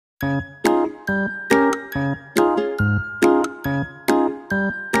Just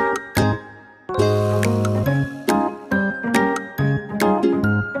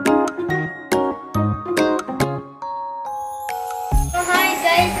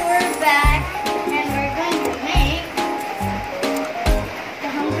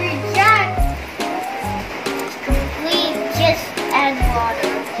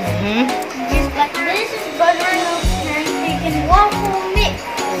like this is buttermilk pancake and waffle mix.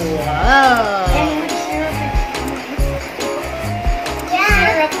 Wow. And with syrup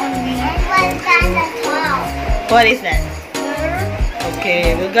syrup on me. What is that? Butter.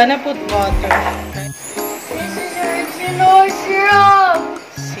 Okay, we're gonna put water. This is original syrup.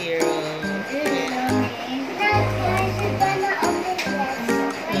 Syrup.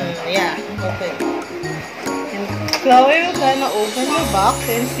 Yeah, open. And Chloe, we're gonna open the box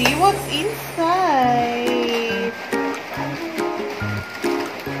and see what's inside.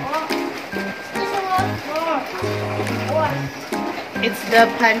 It's the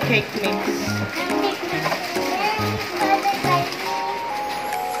pancake mix.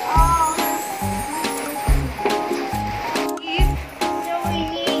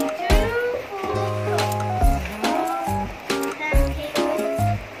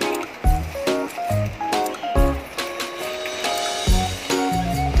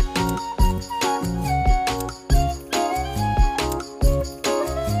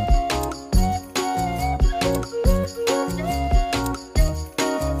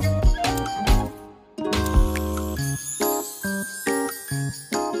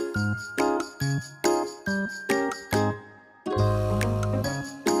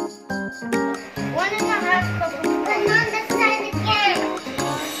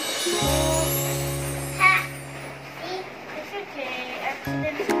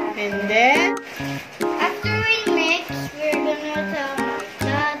 And then, after we mix, we're gonna tell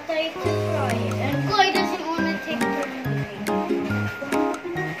Tatay to try it. And Chloe doesn't want to take turn with me.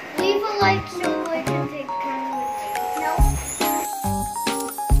 Leave a like so Chloe can take turn with me. No.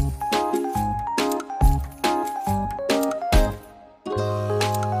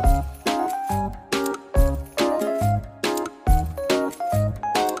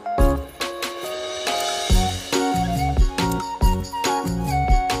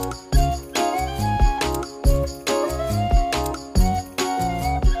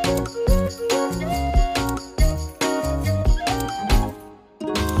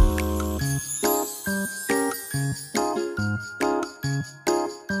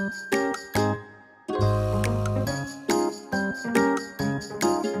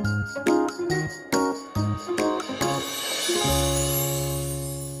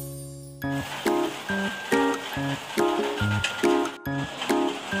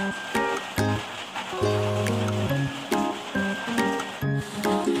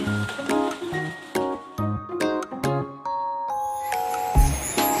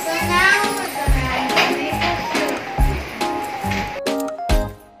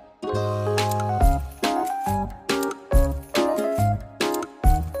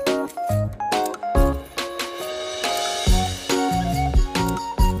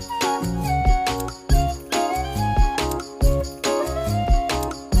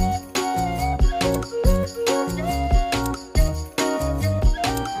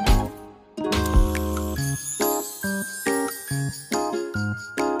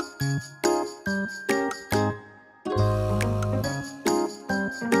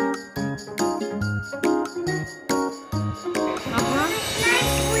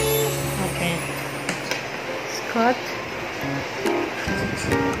 okay. Scott.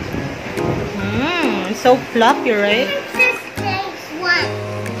 It's so fluffy, right?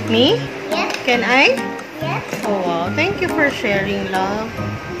 Me? Yes. Can I? Yes. Oh wow, thank you for sharing, love.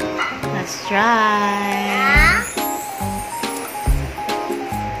 Let's try.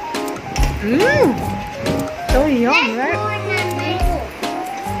 So yum, right?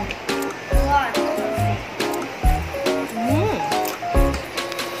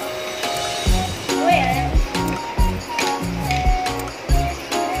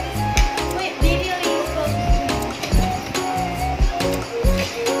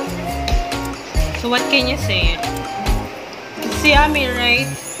 So what can you say? It's yummy, right?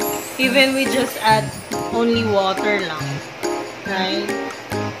 Even we just add only water lang, right?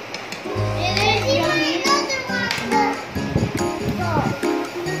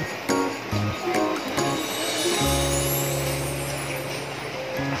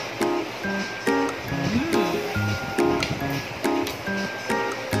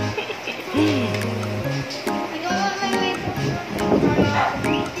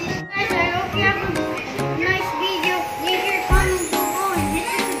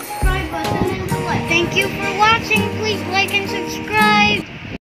 Thank you for watching. Please like and subscribe.